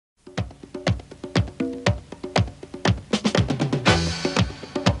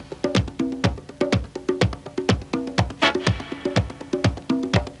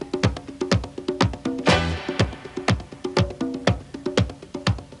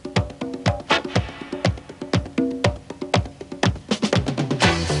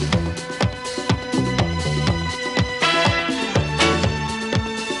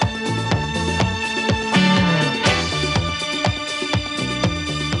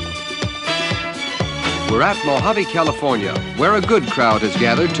We're at Mojave, California, where a good crowd has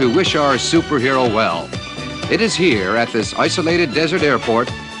gathered to wish our superhero well. It is here at this isolated desert airport,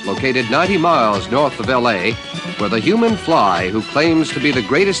 located 90 miles north of LA, where the human fly, who claims to be the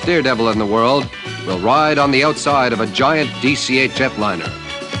greatest daredevil in the world, will ride on the outside of a giant DC-8 jetliner.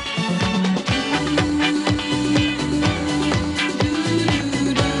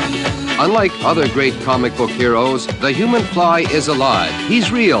 Unlike other great comic book heroes, the human fly is alive.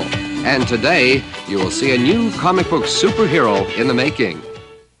 He's real. And today, you will see a new comic book superhero in the making.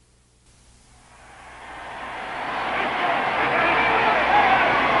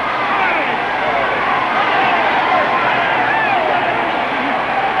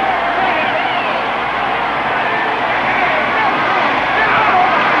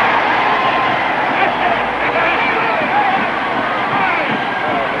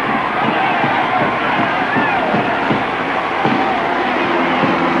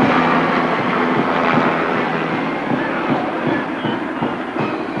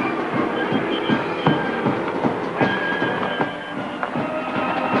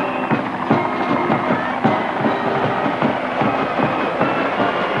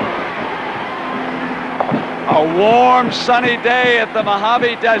 A warm, sunny day at the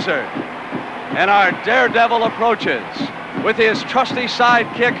Mojave Desert, and our Daredevil approaches with his trusty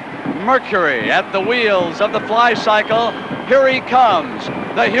sidekick, Mercury, at the wheels of the fly cycle. Here he comes,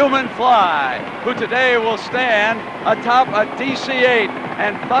 the human fly, who today will stand atop a DC-8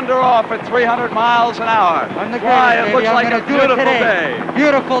 and thunder off at 300 miles an hour. Why, it looks like a beautiful day.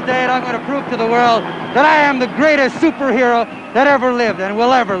 Beautiful day, and I'm going to prove to the world that I am the greatest superhero that ever lived and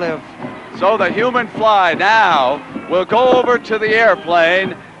will ever live. So the human fly now will go over to the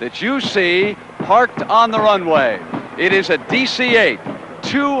airplane that you see parked on the runway. It is a DC-8,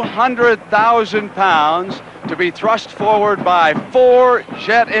 200,000 pounds, to be thrust forward by 4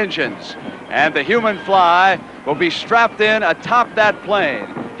 jet engines. And the human fly will be strapped in atop that plane.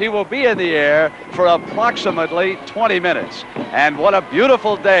 He will be in the air for approximately 20 minutes. And what a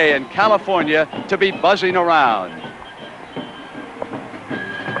beautiful day in California to be buzzing around.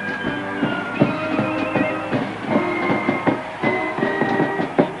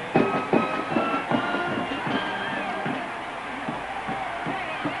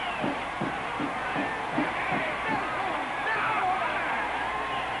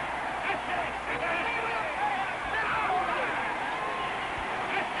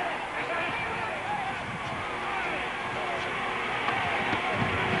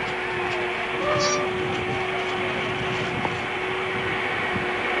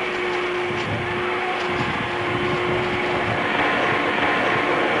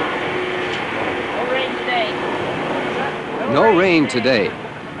 No rain today.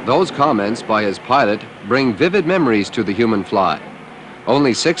 Those comments by his pilot bring vivid memories to the human fly.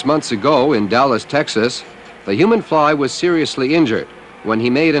 Only 6 months ago in Dallas, Texas, the human fly was seriously injured when he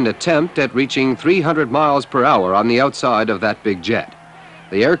made an attempt at reaching 300 miles per hour on the outside of that big jet.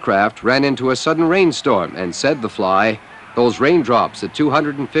 The aircraft ran into a sudden rainstorm, and said the fly, those raindrops at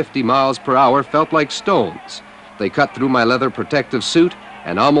 250 miles per hour felt like stones. They cut through my leather protective suit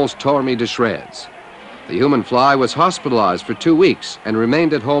and almost tore me to shreds. The human fly was hospitalized for 2 weeks and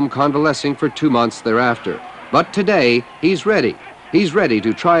remained at home convalescing for 2 months thereafter. But today, he's ready. He's ready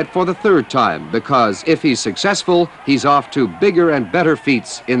to try it for the 3rd time, because if he's successful, he's off to bigger and better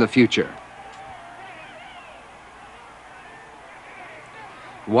feats in the future.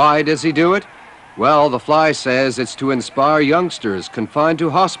 Why does he do it? Well, the fly says it's to inspire youngsters confined to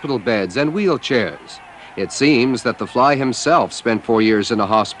hospital beds and wheelchairs. It seems that the fly himself spent 4 years in a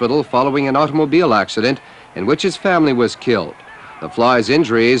hospital following an automobile accident in which his family was killed. The fly's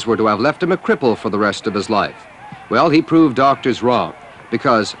injuries were to have left him a cripple for the rest of his life. Well, he proved doctors wrong,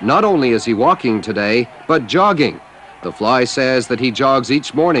 because not only is he walking today, but jogging. The fly says that he jogs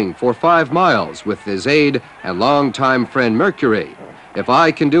each morning for 5 miles with his aide and longtime friend Mercury. If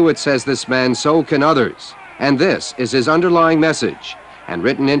I can do it, says this man, so can others. And this is his underlying message. And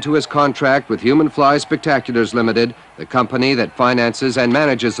written into his contract with Human Fly Spectaculars Limited, the company that finances and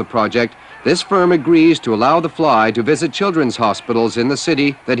manages the project, this firm agrees to allow the fly to visit children's hospitals in the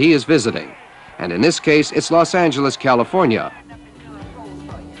city that he is visiting. And in this case, it's Los Angeles, California.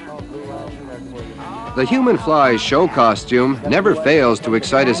 The human fly's show costume never fails to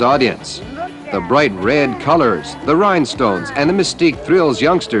excite his audience. The bright red colors, the rhinestones, and the mystique thrills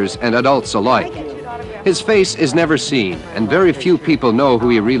youngsters and adults alike. His face is never seen, and very few people know who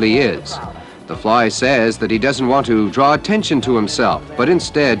he really is. The fly says that he doesn't want to draw attention to himself, but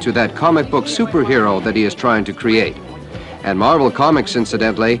instead to that comic book superhero that he is trying to create. And Marvel Comics,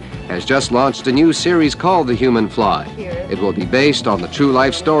 incidentally, has just launched a new series called The Human Fly. It will be based on the true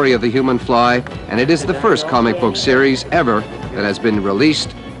life story of the human fly, and it is the first comic book series ever that has been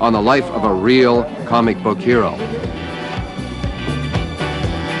released on the life of a real comic book hero.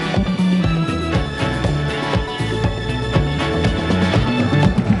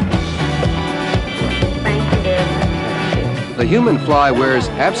 The human fly wears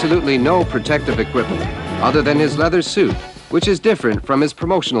absolutely no protective equipment other than his leather suit, which is different from his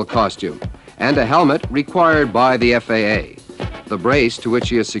promotional costume, and a helmet required by the FAA. The brace to which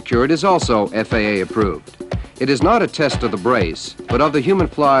he is secured is also FAA approved. It is not a test of the brace, but of the human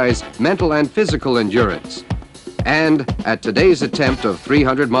fly's mental and physical endurance. And at today's attempt of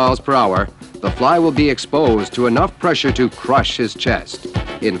 300 miles per hour, the fly will be exposed to enough pressure to crush his chest.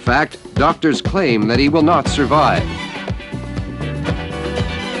 In fact, doctors claim that he will not survive.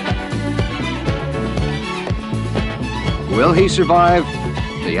 Will he survive?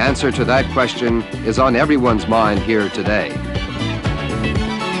 The answer to that question is on everyone's mind here today.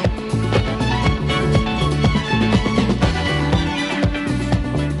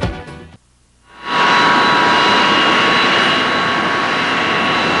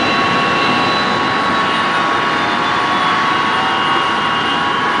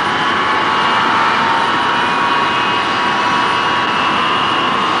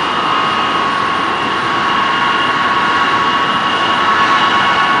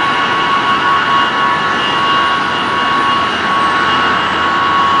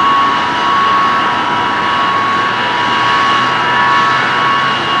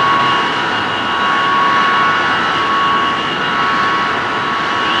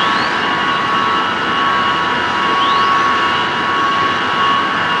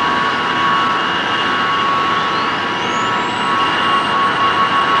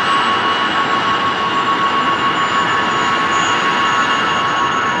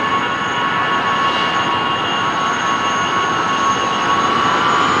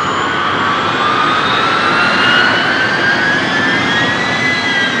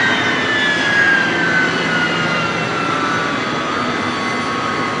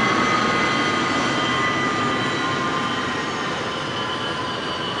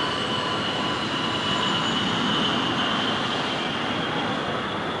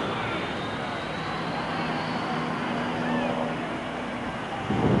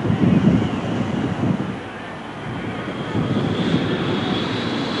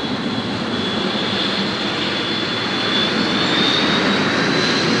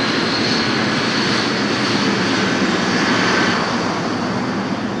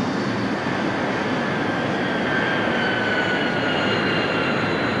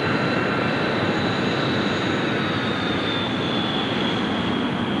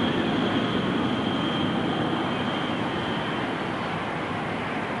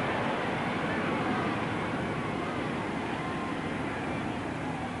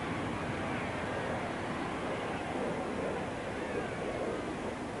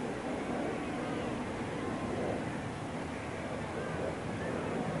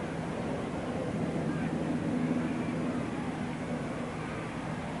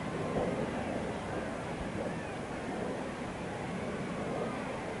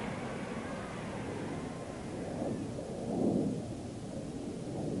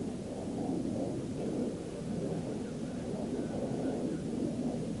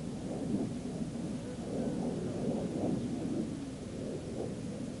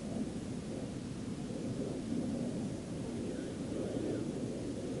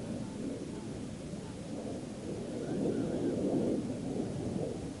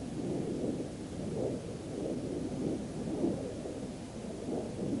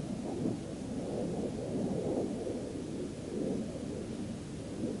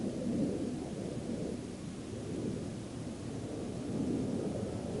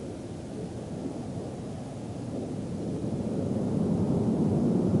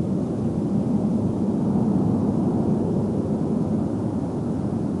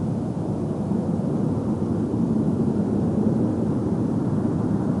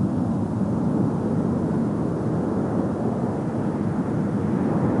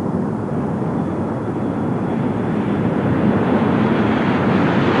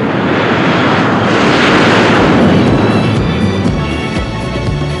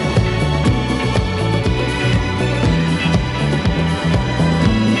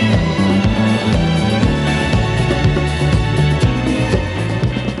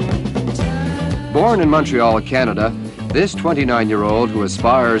 Born in Montreal, Canada, this 29-year-old who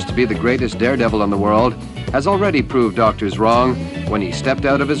aspires to be the greatest daredevil in the world has already proved doctors wrong when he stepped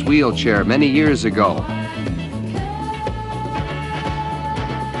out of his wheelchair many years ago.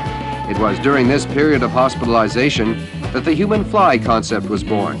 It was during this period of hospitalization that the human fly concept was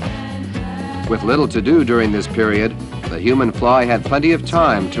born. With little to do during this period, the human fly had plenty of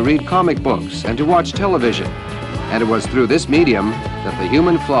time to read comic books and to watch television. And it was through this medium that the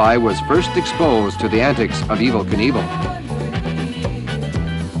human fly was first exposed to the antics of Evel Knievel.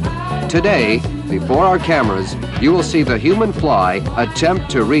 Today, before our cameras, you will see the human fly attempt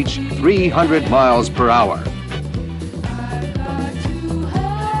to reach 300 miles per hour.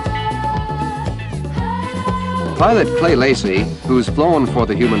 Pilot Clay Lacey, who's flown for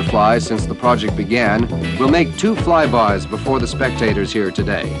the human fly since the project began, will make 2 flybys before the spectators here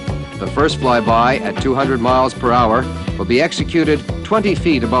today. The first flyby at 200 miles per hour will be executed 20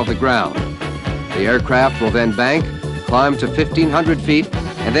 feet above the ground. The aircraft will then bank, climb to 1,500 feet,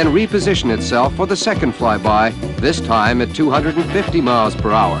 and then reposition itself for the second flyby, this time at 250 miles per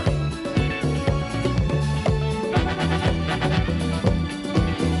hour.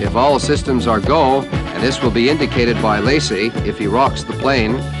 If all systems are go, and this will be indicated by Lacey if he rocks the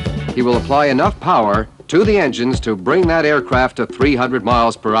plane, he will apply enough power to the engines to bring that aircraft to 300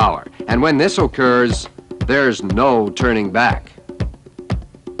 miles per hour. And when this occurs, there's no turning back.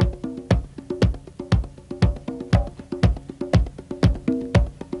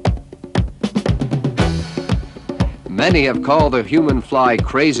 Many have called the human fly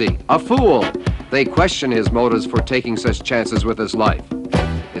crazy, a fool. They question his motives for taking such chances with his life.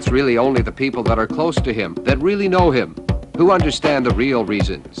 It's really only the people that are close to him, that really know him, who understand the real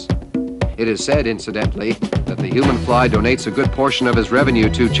reasons. It is said, incidentally, that the human fly donates a good portion of his revenue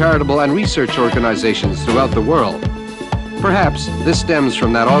to charitable and research organizations throughout the world. Perhaps this stems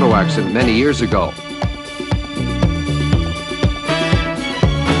from that auto accident many years ago.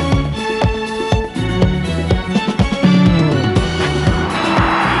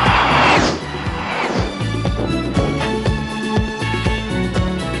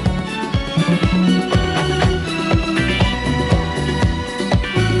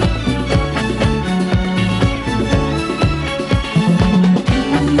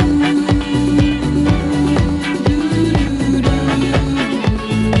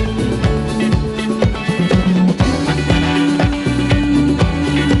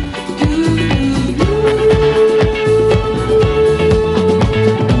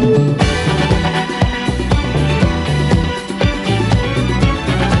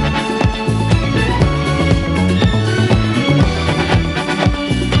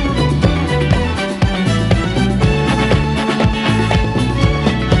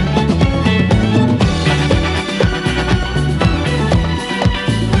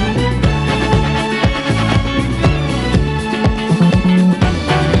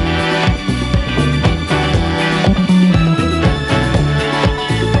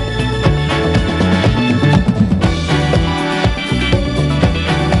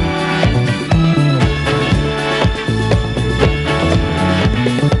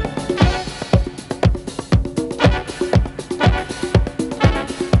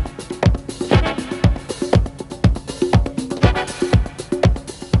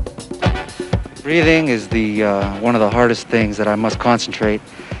 Breathing is one of the hardest things that I must concentrate.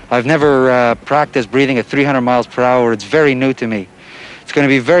 I've never practiced breathing at 300 miles per hour. It's very new to me. It's going to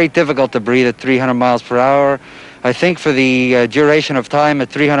be very difficult to breathe at 300 miles per hour. I think for the duration of time at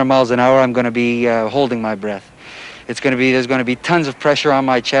 300 miles an hour, I'm going to be holding my breath. There's going to be tons of pressure on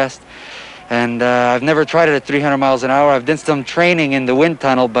my chest. And I've never tried it at 300 miles an hour. I've done some training in the wind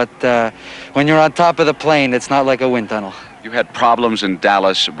tunnel, but when you're on top of the plane, it's not like a wind tunnel. You had problems in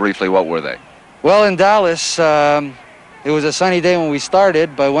Dallas. Briefly, what were they? Well, in Dallas, it was a sunny day when we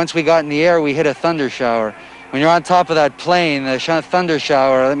started, but once we got in the air, we hit a thunder shower. When you're on top of that plane, the thunder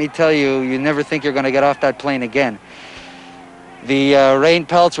shower, let me tell you, you never think you're going to get off that plane again. The rain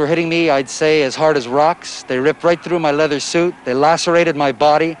pellets were hitting me, I'd say, as hard as rocks. They ripped right through my leather suit. They lacerated my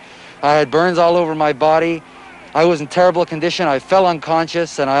body. I had burns all over my body. I was in terrible condition. I fell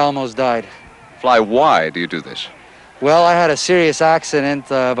unconscious, and I almost died. Fly, why do you do this? Well, I had a serious accident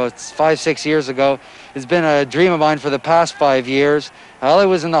about 5-6 years ago. It's been a dream of mine for the past 5 years. While I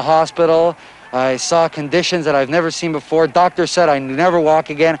was in the hospital, I saw conditions that I've never seen before. Doctor said I'd never walk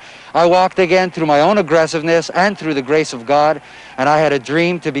again. I walked again through my own aggressiveness and through the grace of God. And I had a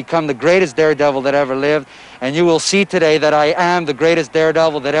dream to become the greatest daredevil that ever lived. And you will see today that I am the greatest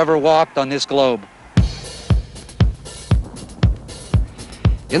daredevil that ever walked on this globe.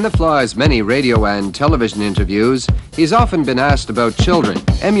 In the fly's many radio and television interviews, he's often been asked about children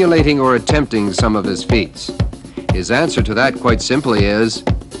emulating or attempting some of his feats. His answer to that, quite simply, is,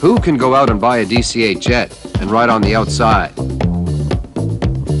 who can go out and buy a DC-8 jet and ride on the outside?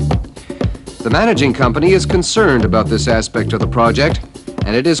 The managing company is concerned about this aspect of the project,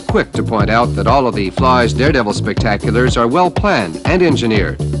 and it is quick to point out that all of the Fly's Daredevil spectaculars are well planned and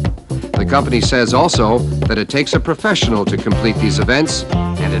engineered. The company says also that it takes a professional to complete these events,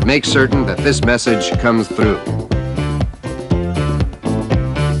 and it makes certain that this message comes through.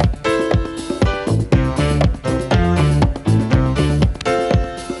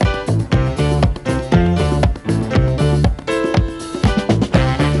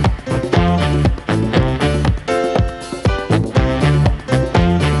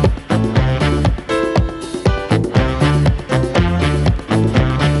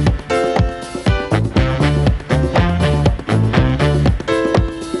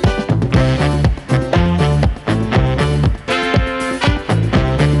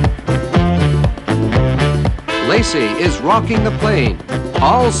 Lacey is rocking the plane.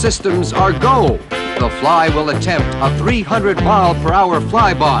 All systems are go. The Fly will attempt a 300-mile-per-hour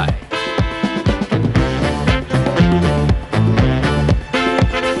flyby.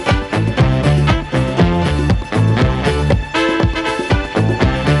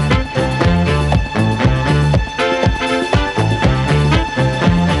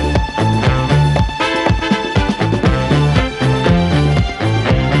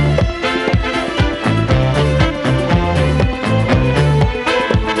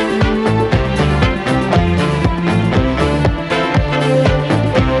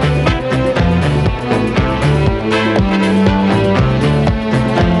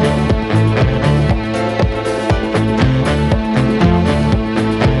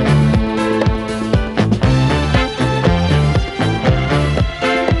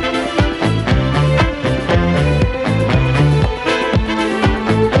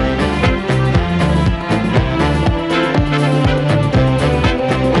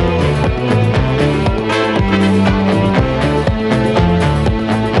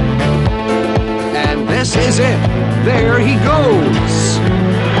 This is it. There he goes.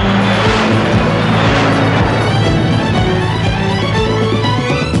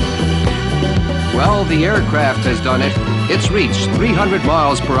 Well, the aircraft has done it. It's reached 300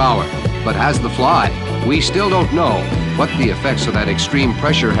 miles per hour. But has the Fly? We still don't know what the effects of that extreme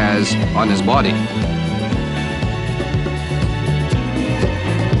pressure has on his body.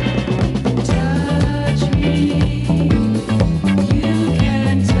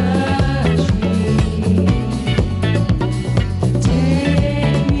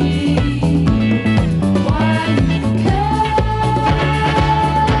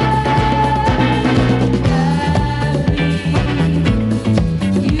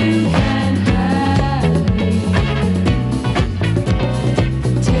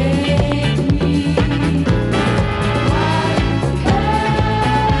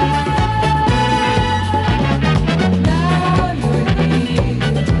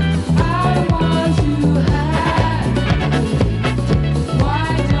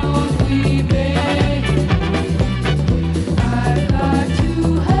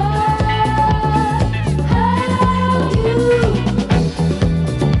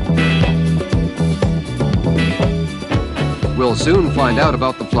 We'll soon find out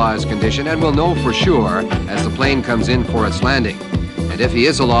about the Fly's condition, and we'll know for sure as the plane comes in for its landing. And if he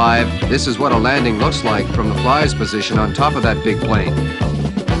is alive, this is what a landing looks like from the Fly's position on top of that big plane.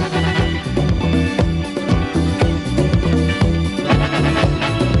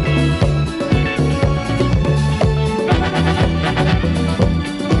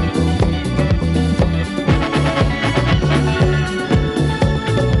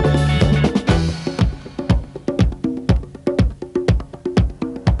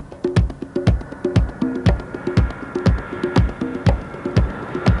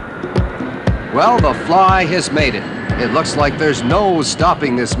 Well, the Fly has made it. It looks like there's no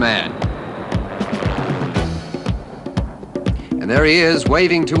stopping this man. And there he is,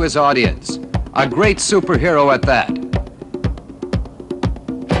 waving to his audience. A great superhero at that.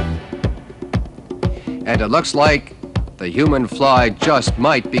 And it looks like the human Fly just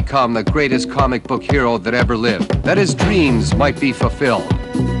might become the greatest comic book hero that ever lived. That his dreams might be fulfilled.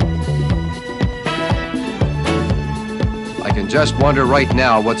 I can just wonder right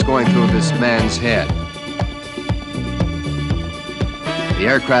now what's going through this man's head. The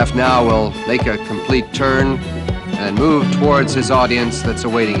aircraft now will make a complete turn and move towards his audience that's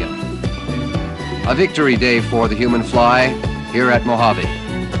awaiting him. A victory day for the human Fly here at Mojave.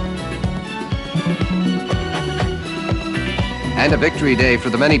 And a victory day for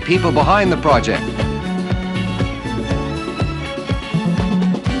the many people behind the project.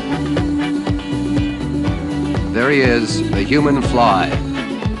 There he is, the human Fly,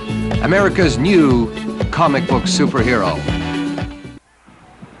 America's new comic book superhero.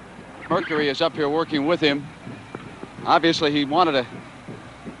 Mercury is up here working with him. Obviously, he wanted to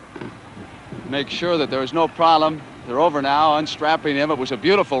make sure that there is no problem. They're over now, unstrapping him. It was a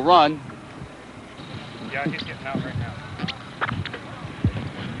beautiful run. Yeah, he's getting out right now.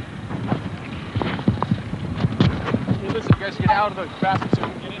 Hey, listen, guys, get out of the basket so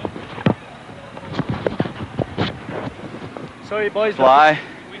we can get in. Sorry, boys. Fly.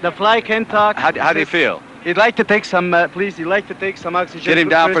 The fly can talk. How do you feel? He'd like to take some, please, he'd like to take some oxygen. Get him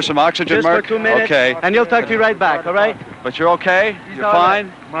down for some oxygen, just Merc? for 2 minutes. Okay. And he'll talk to you right back, all right? But you're okay? You're all fine?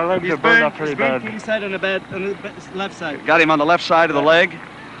 right. My legs He's are burned up burned. pretty He's burned bad. inside on the bed, on the left side. Got him on the left side of the leg?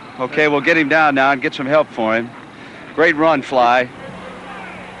 Okay, we'll get him down now and get some help for him. Great run, Fly.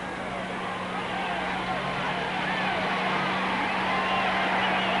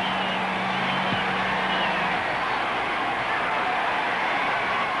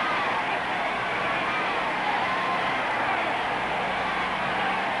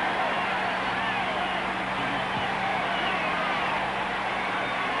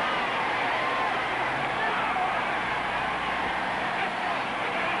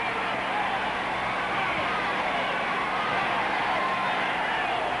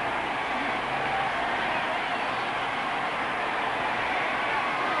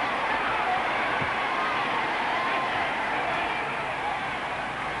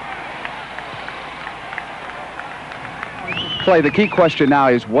 Clay, the key question now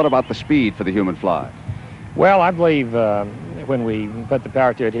is what about the speed for the human fly? Well, I believe when we put the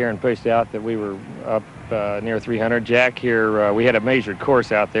power to it here and pushed out that we were up near 300. Jack here, we had a measured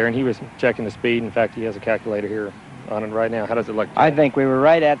course out there, and he was checking the speed. In fact, he has a calculator here on it right now. How does it look? I think we were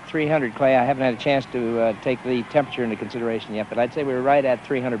right at 300, Clay. I haven't had a chance to take the temperature into consideration yet, but I'd say we were right at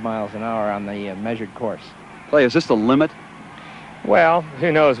 300 miles an hour on the measured course. Clay, is this the limit? Well,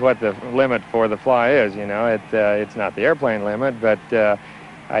 who knows what the limit for the fly is, you know. It's not the airplane limit, but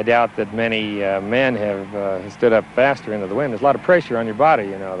I doubt that many men have stood up faster into the wind. There's a lot of pressure on your body,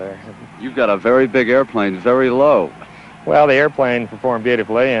 you know, there. You've got a very big airplane, very low. Well, the airplane performed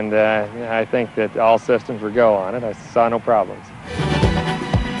beautifully, and I think that all systems were go on it. I saw no problems.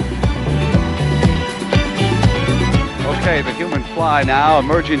 Okay, the human fly now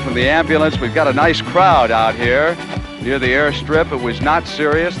emerging from the ambulance. We've got a nice crowd out here near the airstrip. It was not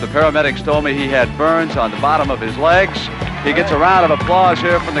serious. The paramedics told me he had burns on the bottom of his legs. He gets a round of applause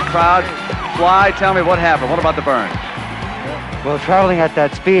here from the crowd. Fly, tell me what happened. What about the burns? Well, traveling at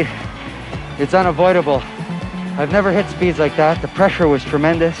that speed, it's unavoidable. I've never hit speeds like that. The pressure was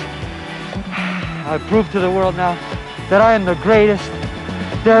tremendous. I've proved to the world now that I am the greatest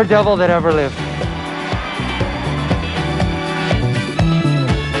daredevil that ever lived.